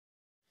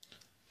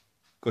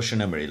Question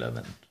number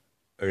 11.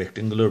 A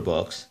rectangular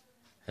box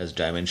has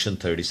dimension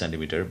 30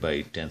 centimeter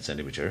by 10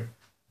 centimeter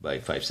by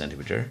 5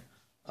 centimeter.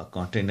 A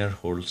container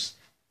holds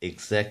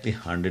exactly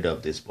 100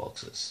 of these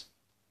boxes.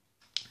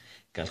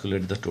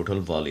 Calculate the total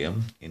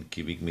volume in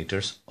cubic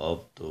meters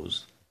of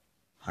those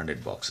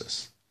 100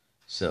 boxes.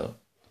 So,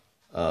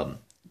 the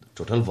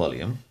total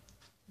volume,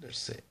 let's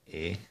say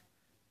A,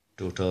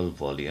 total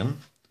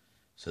volume.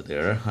 So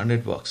there are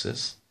 100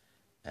 boxes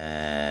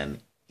and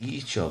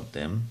each of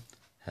them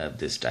have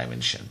these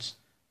dimensions.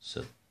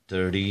 So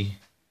 30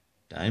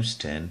 times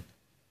 10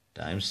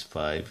 times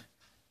 5,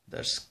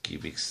 that's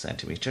cubic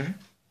centimeter.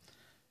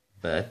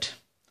 But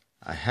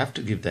I have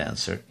to give the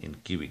answer in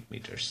cubic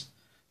meters.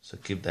 So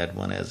keep that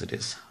one as it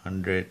is.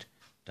 100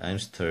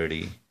 times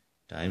 30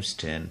 times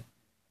 10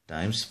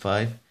 times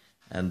 5.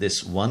 And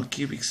this 1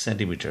 cubic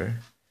centimeter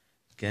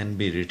can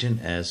be written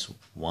as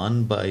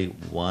 1 by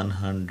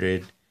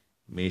 100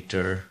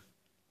 meter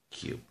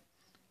cube.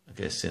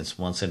 Okay, since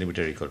 1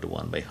 centimeter equal to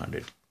 1 by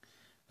 100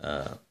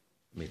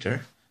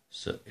 meter.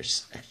 So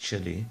it's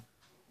actually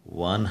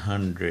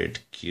 100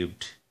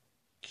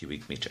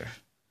 cubic meter.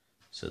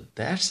 So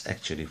that's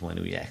actually,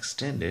 when we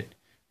extend it,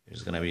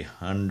 it's going to be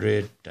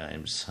 100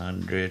 times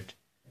 100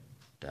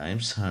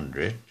 times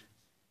 100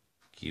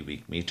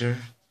 cubic meter.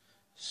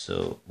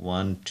 So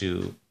 1,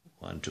 2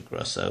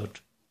 cross out,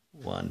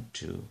 1,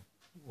 2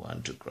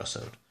 cross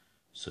out.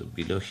 So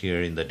below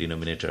here in the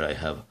denominator I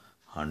have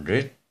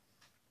 100.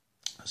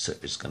 So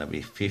it's going to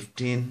be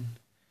 15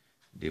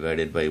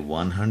 divided by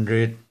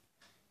 100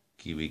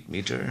 cubic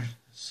meter.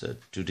 So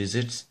 2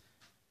 digits.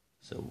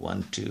 So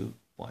 1, 2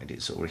 point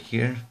is over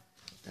here.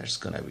 That's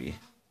going to be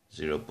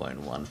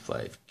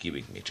 0.15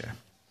 cubic meter.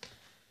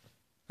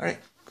 Alright,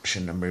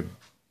 question number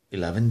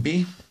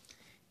 11b.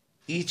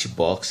 Each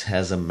box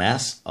has a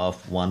mass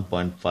of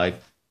 1.5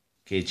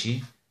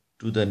 kg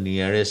to the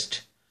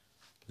nearest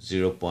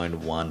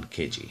 0.1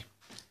 kg.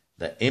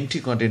 The empty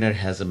container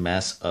has a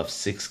mass of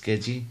 6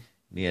 kg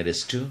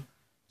nearest to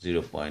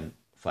 0.5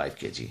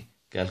 kg.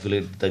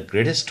 Calculate the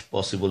greatest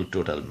possible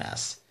total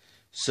mass.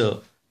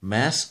 So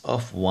mass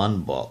of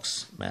one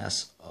box.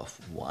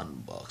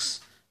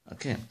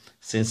 Okay,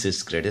 since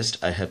it's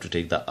greatest, I have to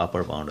take the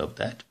upper bound of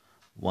that.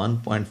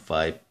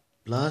 1.5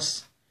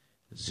 plus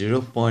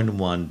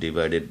 0.1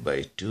 divided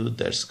by 2,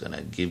 that's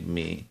gonna give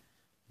me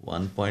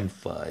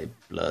 1.5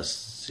 plus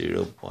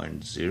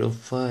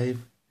 0.05,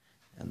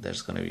 and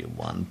that's gonna be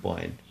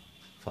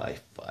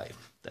 1.55.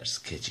 That's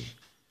kg.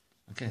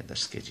 Okay,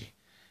 that's kg.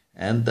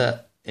 And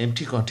the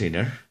empty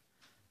container,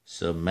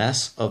 so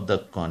mass of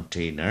the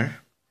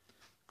container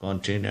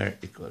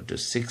equal to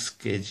 6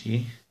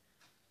 kg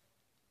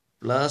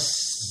plus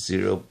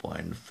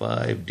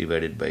 0.5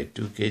 divided by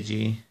 2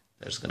 kg.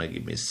 That's gonna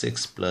give me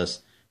 6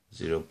 plus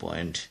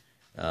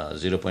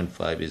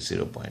 0.5 is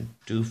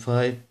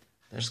 0.25.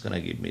 That's gonna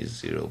give me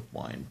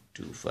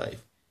 0.25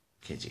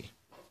 kg.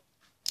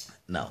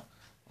 Now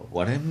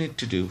what I need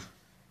to do,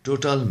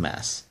 total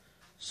mass.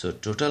 So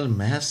total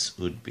mass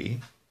would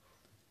be,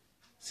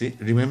 see,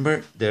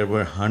 remember there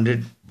were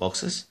 100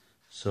 boxes,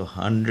 so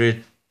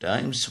 100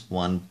 times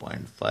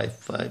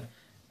 1.55,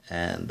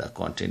 and the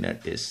container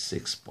is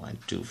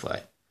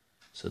 6.25.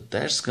 So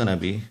that's gonna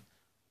be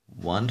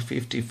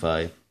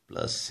 155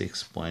 plus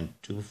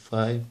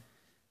 6.25,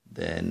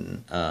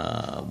 then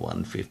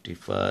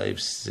 155,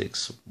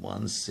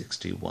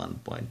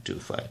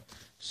 161.25.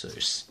 So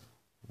it's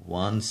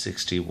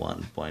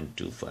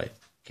 161.25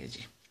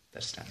 kg.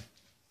 That's done.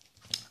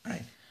 All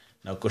right.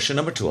 Now question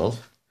number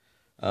 12.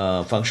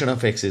 Function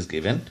of x is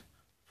given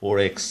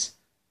 4x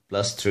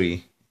plus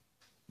 3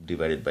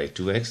 divided by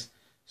 2x.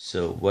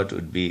 So what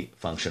would be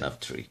function of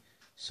 3?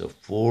 So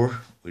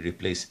 4, we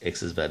replace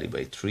x's value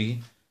by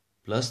 3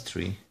 plus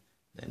 3,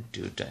 then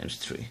 2 times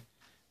 3.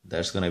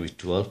 That's going to be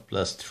 12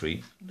 plus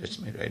 3. Let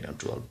me write down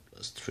 12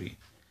 plus 3.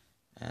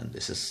 And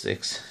this is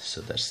 6.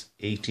 So that's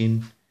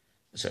 15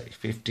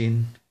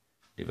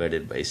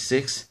 divided by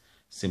 6.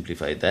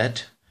 Simplify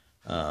that.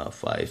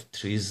 5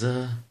 3s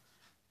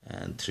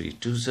and 3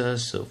 2s.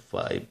 So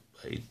 5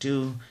 by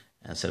 2.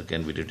 Answer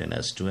can be written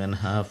as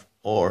 2.5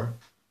 or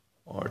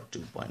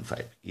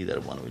 2.5. Either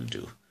one will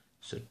do.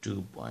 So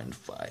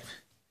 2.5.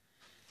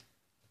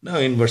 Now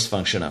inverse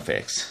function of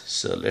x.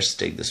 So let's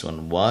take this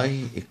one.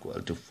 Y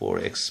equal to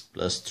 4x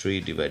plus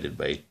 3 divided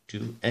by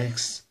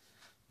 2x.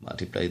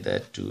 Multiply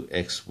that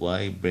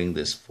 2xy. Bring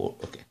this 4.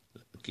 Okay,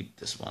 keep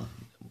this one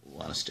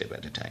step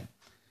at a time.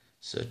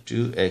 So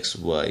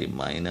 2xy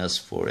minus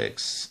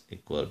 4x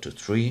equal to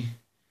 3.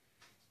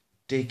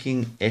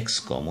 Taking x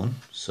common.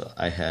 So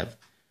I have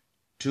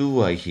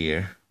 2y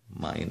here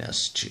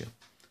minus 2.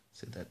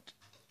 So that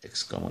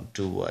x common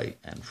 2y,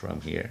 and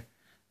from here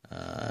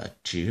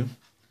 2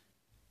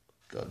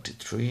 equal to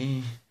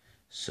 3.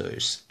 So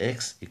it's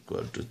x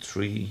equal to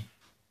 3.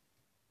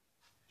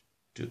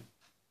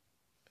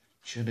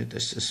 Actually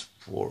this is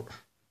 4.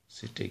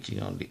 So taking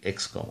only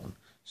x common.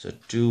 So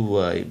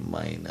 2y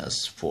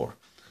minus 4.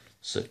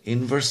 So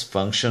inverse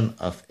function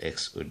of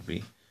x would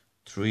be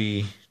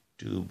 3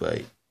 2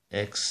 by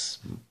 2x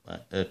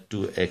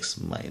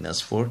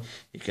minus 4.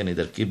 You can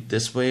either keep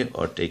this way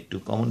or take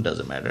 2 common,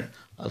 doesn't matter.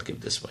 I'll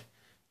keep this way.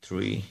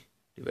 3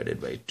 divided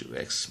by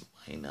 2x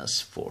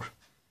minus 4.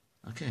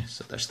 Okay,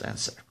 so that's the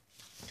answer.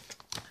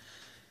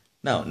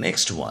 Now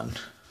next one.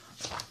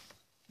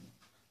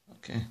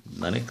 Okay,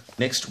 the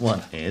next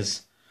one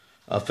is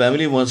a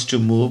family wants to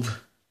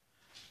move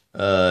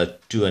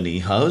to a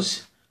new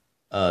house.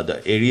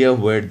 The area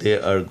where they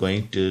are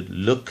going to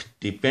look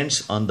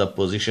depends on the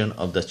position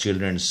of the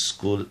children's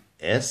school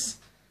S.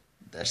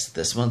 That's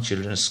this one,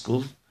 children's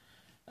school.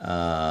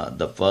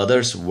 The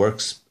father's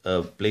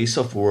place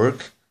of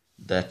work,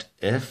 that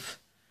F,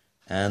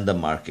 and the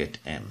market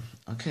M.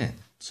 Okay,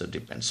 so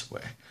depends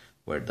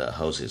where the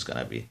house is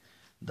gonna be.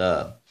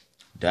 The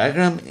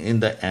diagram in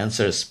the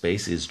answer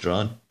space is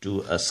drawn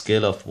to a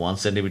scale of 1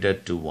 centimeter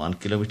to 1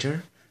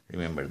 kilometer.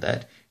 Remember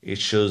that. It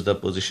shows the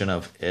position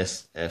of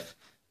S, F,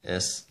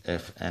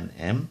 and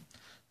M.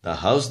 The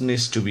house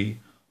needs to be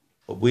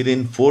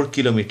within 4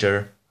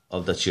 kilometer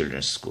of the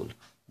children's school.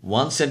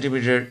 1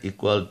 centimeter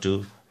equal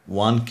to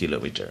 1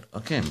 kilometer.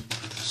 Okay,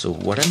 so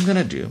what I'm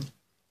gonna do,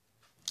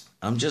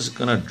 I'm just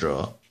gonna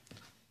draw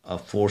a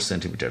 4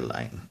 centimeter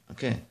line.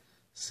 Okay,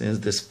 since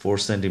this 4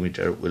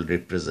 centimeter will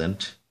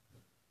represent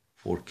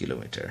 4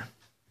 kilometer.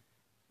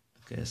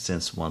 Okay,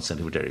 since 1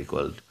 centimeter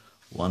equal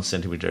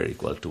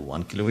to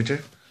 1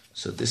 kilometer,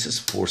 so this is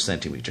 4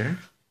 centimeter.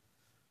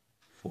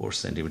 4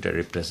 centimeter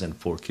represent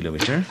 4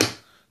 kilometer.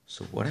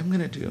 So what I'm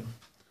gonna do,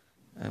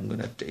 I'm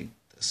gonna take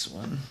this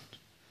one,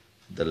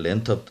 the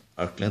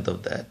arc length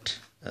of that,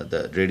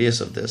 the radius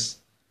of this,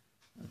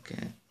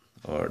 okay,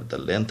 or the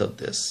length of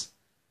this,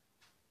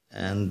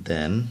 and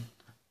then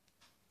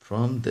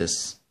from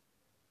this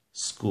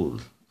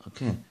school,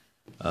 okay,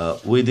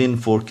 within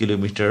 4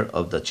 kilometer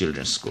of the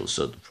children's school.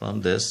 So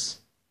from this,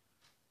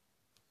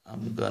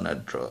 I'm gonna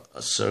draw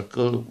a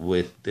circle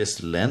with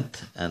this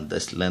length, and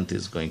this length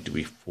is going to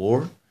be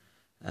 4,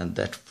 and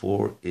that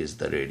 4 is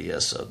the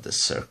radius of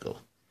this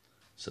circle.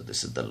 So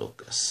this is the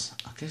locus.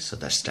 Okay, so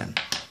that's done.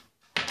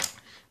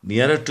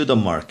 Nearer to the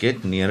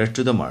market,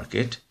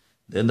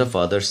 then the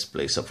father's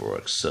place of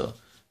work. So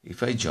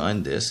if I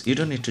join this, you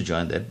don't need to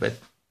join that, but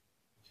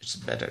it's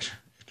better.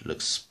 It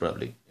looks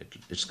probably,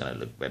 it's gonna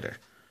look better.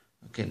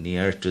 Okay,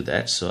 nearer to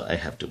that, so I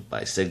have to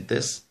bisect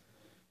this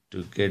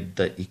to get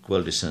the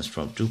equal distance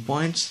from 2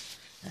 points,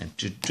 and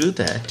to do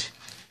that,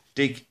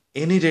 take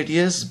any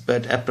radius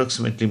but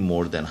approximately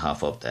more than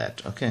half of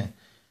that. Okay,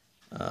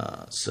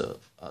 so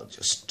I'll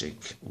just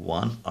take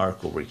one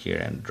arc over here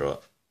and draw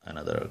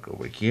another arc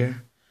over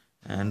here,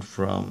 and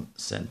from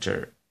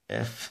center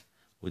F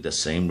with the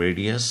same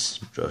radius,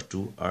 draw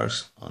 2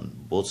 arcs on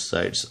both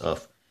sides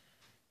of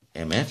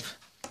MF,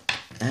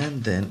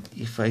 and then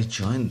if I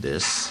join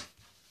this,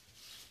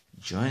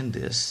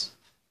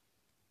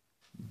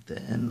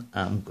 then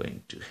I'm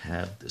going to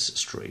have this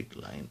straight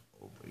line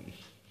over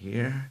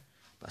here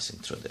passing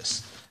through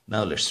this.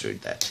 Now let's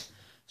read that.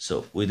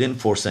 So within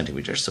 4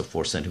 centimeters, so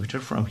 4 centimeter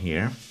from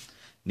here,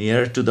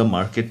 nearer to the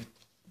market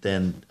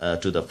than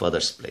to the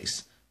father's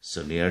place.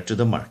 So nearer to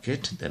the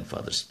market than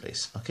father's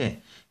place. Okay,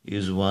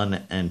 use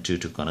 1 and 2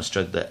 to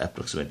construct the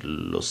approximate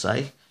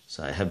loci.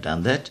 So I have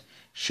done that.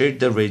 Shade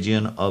the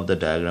region of the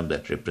diagram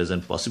that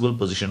represent possible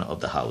position of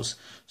the house.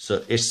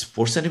 So it's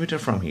 4 centimeter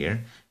from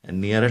here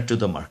and nearer to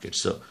the market.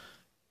 So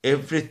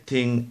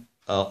everything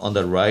on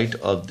the right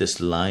of this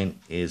line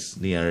is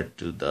nearer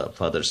to the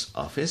father's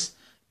office.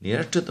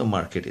 Nearer to the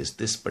market is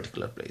this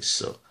particular place.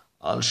 So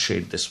I'll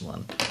shade this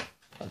one.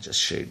 I'll just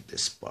shade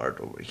this part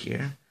over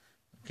here.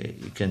 Okay,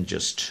 you can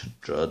just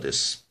draw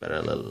this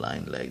parallel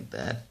line like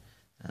that,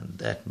 and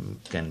that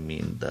can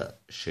mean the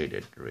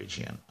shaded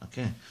region.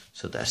 Okay,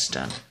 so that's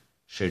done.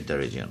 Shade the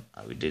region.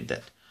 We did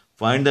that.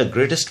 Find the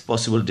greatest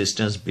possible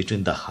distance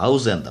between the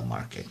house and the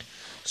market.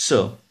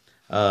 So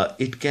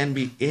it can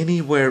be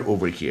anywhere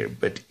over here,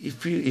 but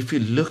if you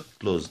look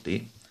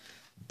closely,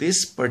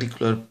 this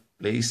particular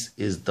place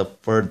is the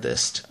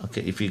furthest.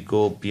 Okay, if you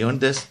go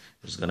beyond this,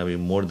 it's going to be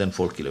more than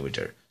 4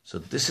 kilometers. So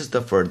this is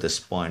the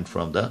furthest point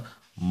from the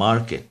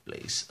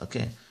marketplace.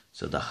 Okay,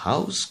 so the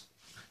house,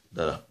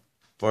 the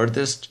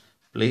furthest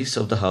place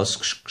of the house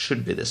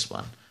should be this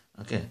one.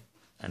 Okay,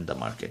 and the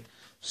market.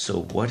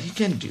 So what you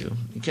can do,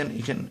 you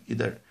can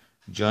either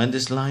join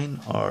this line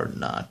or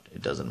not.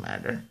 It doesn't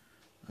matter.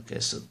 Okay,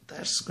 so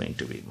that's going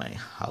to be my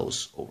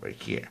house over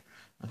here.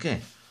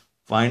 Okay,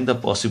 find the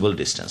possible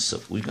distance.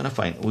 So we're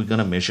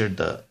gonna measure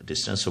the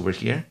distance over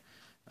here.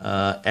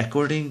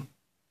 According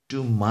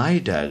to my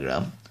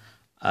diagram,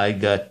 I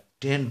got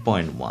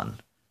 10.1.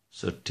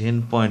 So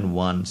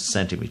 10.1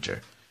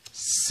 centimeter.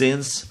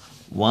 Since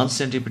 1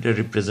 centimeter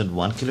represent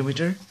 1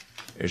 kilometer,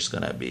 it's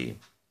gonna be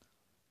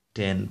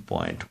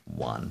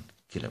 10.1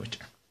 kilometer.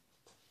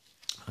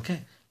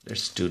 Okay,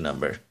 let's do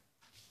number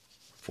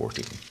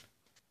 14.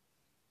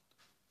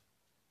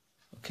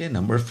 Okay,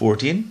 number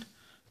 14.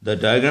 The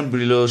diagram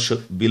below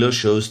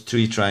shows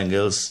 3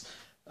 triangles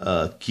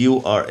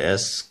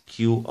QRS,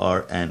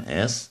 QR, and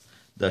S.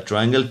 The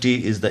triangle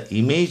T is the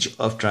image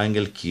of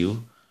triangle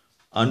Q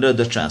under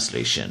the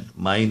translation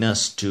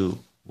 -2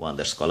 1,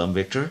 that's column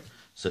vector.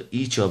 So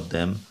each of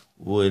them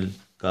will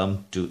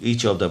come to,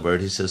 each of the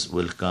vertices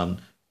will come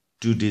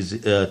 2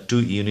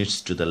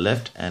 units to the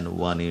left and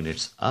 1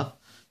 units up.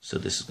 So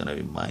this is going to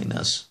be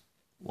minus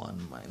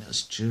 1,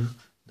 minus 2,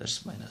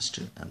 that's minus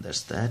 2, and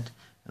that's that.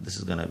 And this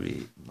is going to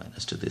be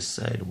minus to this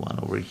side, 1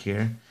 over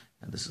here,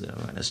 and this is going to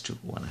be minus 2,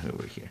 1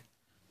 over here.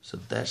 So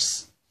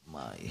that's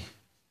my,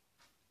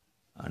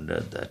 under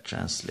the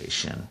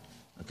translation,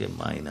 okay,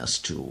 minus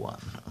 2, 1,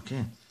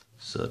 okay.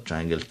 So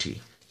triangle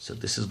T. So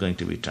this is going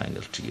to be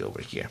triangle T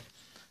over here,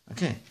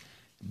 okay.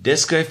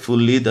 Describe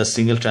fully the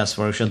single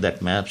transformation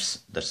that maps,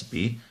 that's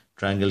B,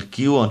 triangle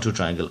Q onto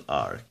triangle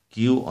R,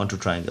 Q onto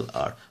triangle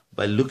R.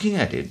 By looking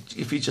at it,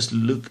 if you just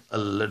look a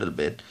little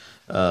bit,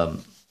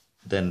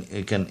 then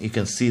you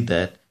can see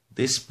that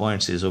this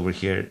point is over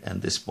here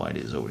and this point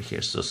is over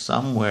here. So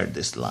somewhere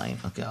this line,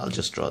 okay, I'll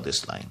just draw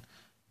this line,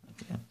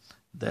 okay.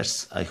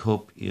 That's, I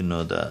hope you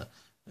know the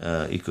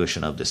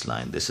equation of this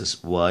line. This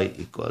is y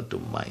equal to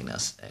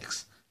minus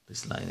x.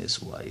 This line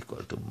is y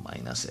equal to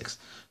minus x.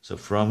 So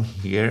from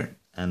here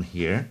and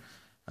here,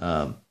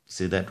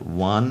 see that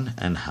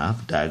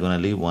 1.5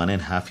 diagonally,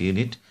 1.5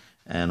 unit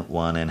and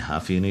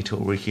 1.5 unit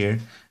over here,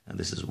 and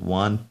this is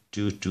 1,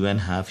 2,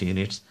 2.5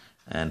 units,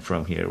 and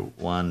from here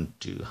 1,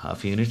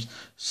 2.5 units.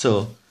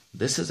 So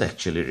this is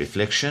actually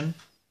reflection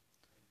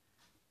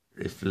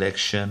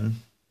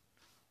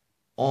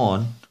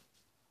on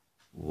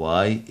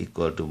y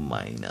equal to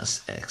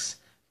minus x.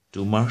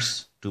 2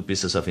 marks, 2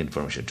 pieces of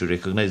information to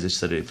recognize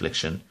it's a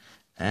reflection,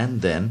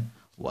 and then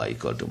y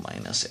equal to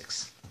minus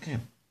x, okay.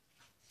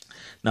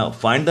 Now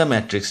find the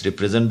matrix,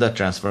 represent the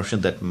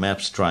transformation that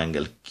maps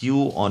triangle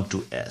Q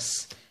onto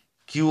S.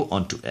 Q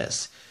onto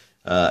S.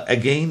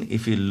 Again,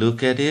 if you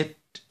look at it,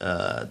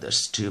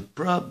 there's two,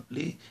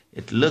 probably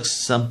it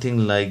looks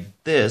something like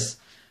this.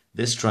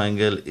 This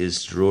triangle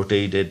is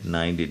rotated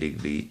 90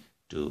 degree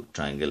to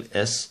triangle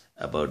S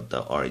about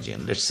the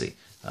origin. Let's see.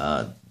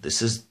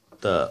 This is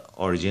the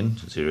origin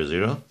 0,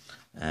 0,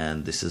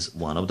 and this is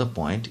one of the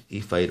point.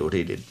 If I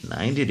rotate it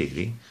 90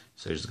 degree,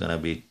 so it's gonna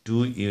be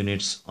 2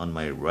 units on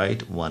my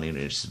right, 1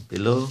 units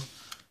below.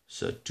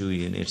 So 2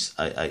 units,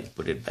 I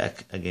put it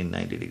back again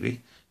 90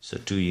 degree. So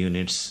 2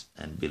 units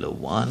and below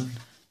 1,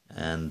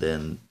 and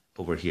then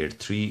over here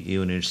 3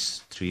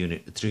 units, 3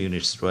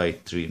 units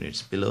right, 3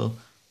 units below.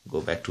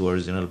 Go back to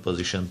original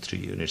position, 3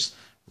 units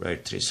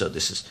right, 3. So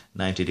this is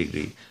 90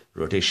 degree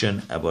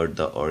rotation about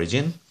the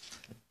origin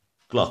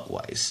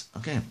clockwise,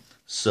 okay.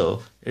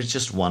 So it's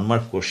just one more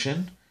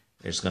question.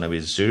 It's gonna be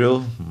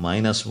 0,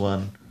 minus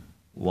 1,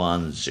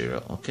 1,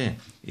 0, okay.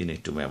 You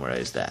need to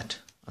memorize that,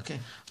 okay.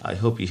 I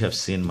hope you have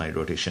seen my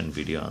rotation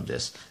video on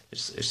this.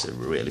 It's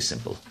really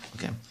simple,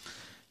 okay.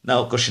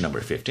 Now question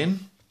number 15,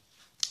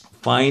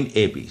 find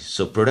AB.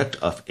 So product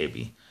of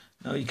AB.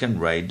 Now you can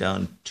write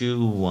down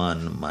 2,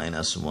 1,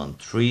 minus 1,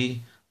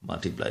 3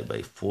 multiplied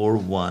by 4,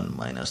 1,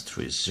 minus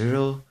 3,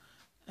 0,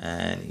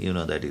 and you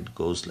know that it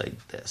goes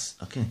like this,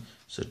 okay.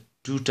 So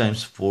 2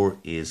 times 4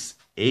 is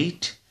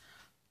 8,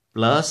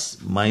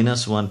 plus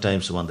minus 1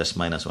 times 1, that's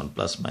minus 1,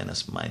 plus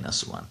minus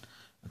minus 1,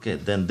 okay.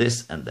 Then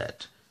this and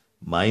that,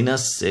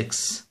 minus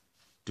 6,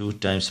 2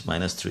 times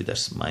minus 3,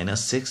 that's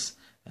minus 6,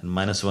 and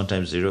minus 1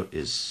 times 0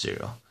 is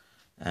 0,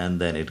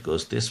 and then it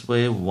goes this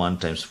way. 1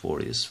 times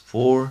 4 is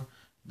 4,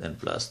 then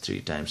plus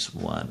 3 times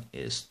 1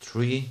 is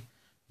 3,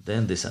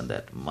 then this and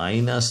that,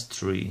 minus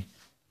 3,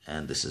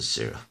 and this is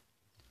 0.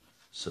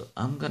 So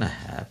I'm gonna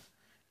have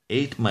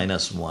 8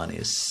 minus 1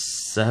 is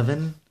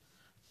 7,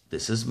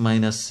 this is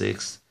minus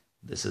 6,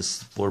 this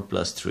is 4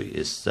 plus 3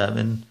 is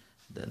 7,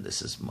 then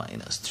this is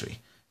minus 3.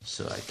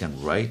 So I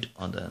can write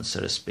on the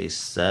answer space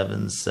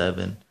 7,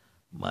 7,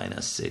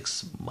 minus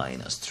 6,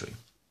 minus 3.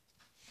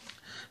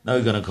 Now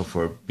we're going to go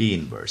for B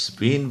inverse.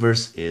 B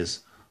inverse is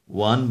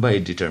 1 by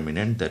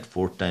determinant, that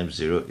 4 times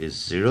 0 is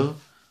 0,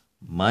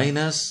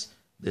 minus,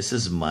 this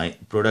is my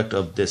product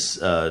of this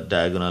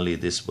diagonally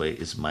this way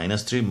is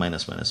minus 3,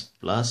 minus minus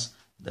plus,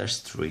 that's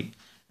 3,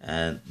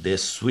 and they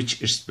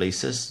switch its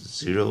places,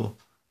 0,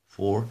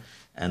 4,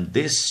 and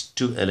these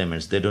two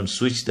elements, they don't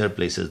switch their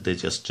places, they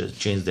just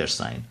change their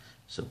sign.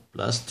 So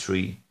plus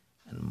 3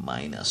 and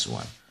minus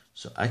 1.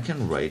 So I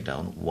can write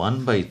down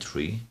 1 by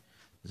 3,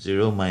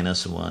 0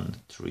 minus 1,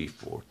 3,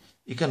 4.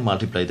 You can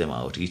multiply them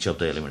out, each of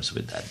the elements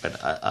with that,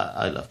 but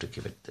I love to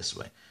keep it this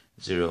way.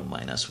 0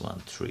 minus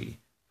 1, 3,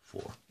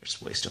 4.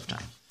 It's a waste of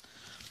time.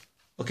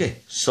 Okay,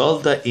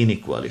 solve the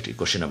inequality,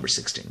 question number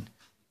 16.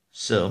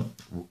 So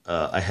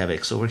I have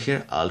x over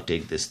here. I'll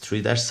take this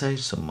 3 that side.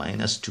 So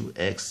minus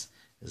 2x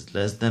is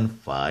less than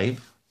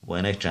 5.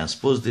 When I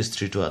transpose this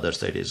 3 to other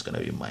side, it's going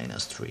to be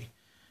minus 3.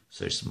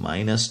 So it's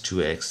minus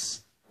 2x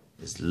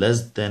is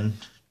less than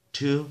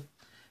 2.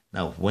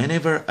 Now,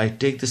 whenever I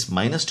take this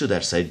minus to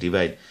that side,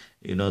 divide,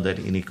 you know that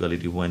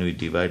inequality, when we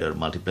divide or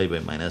multiply by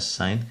minus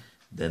sign,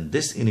 then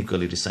this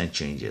inequality sign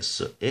changes.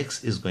 So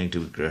x is going to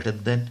be greater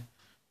than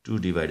 2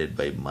 divided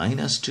by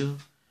minus 2.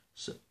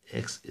 So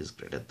x is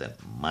greater than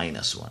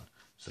minus 1.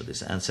 So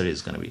this answer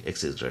is going to be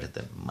x is greater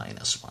than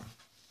minus 1.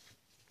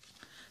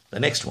 The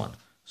next one,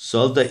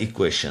 solve the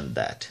equation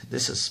that,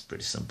 this is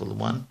pretty simple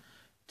one,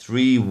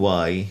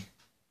 3y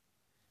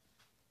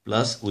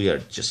plus, we are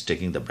just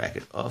taking the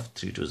bracket off,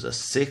 3 2s are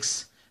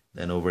 6,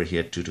 then over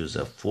here 2 2s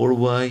are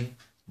 4y,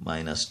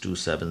 minus 2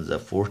 7s are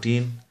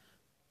 14,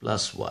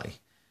 plus y.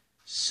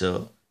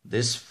 So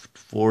this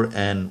 4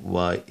 and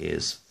y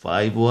is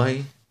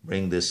 5y,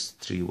 bring this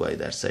 3y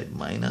that side,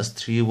 minus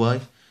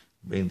 3y,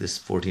 bring this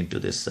 14 to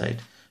this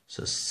side,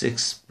 so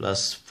 6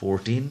 plus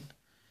 14.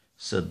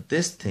 So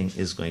this thing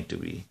is going to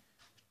be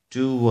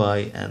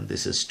 2y, and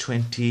this is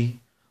 20,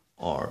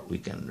 or we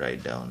can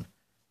write down,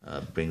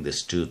 bring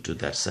this 2 to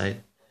that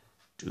side,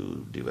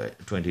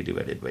 20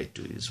 divided by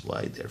 2 is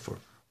y, therefore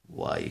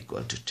y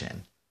equal to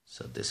 10.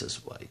 So this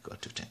is y equal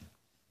to 10.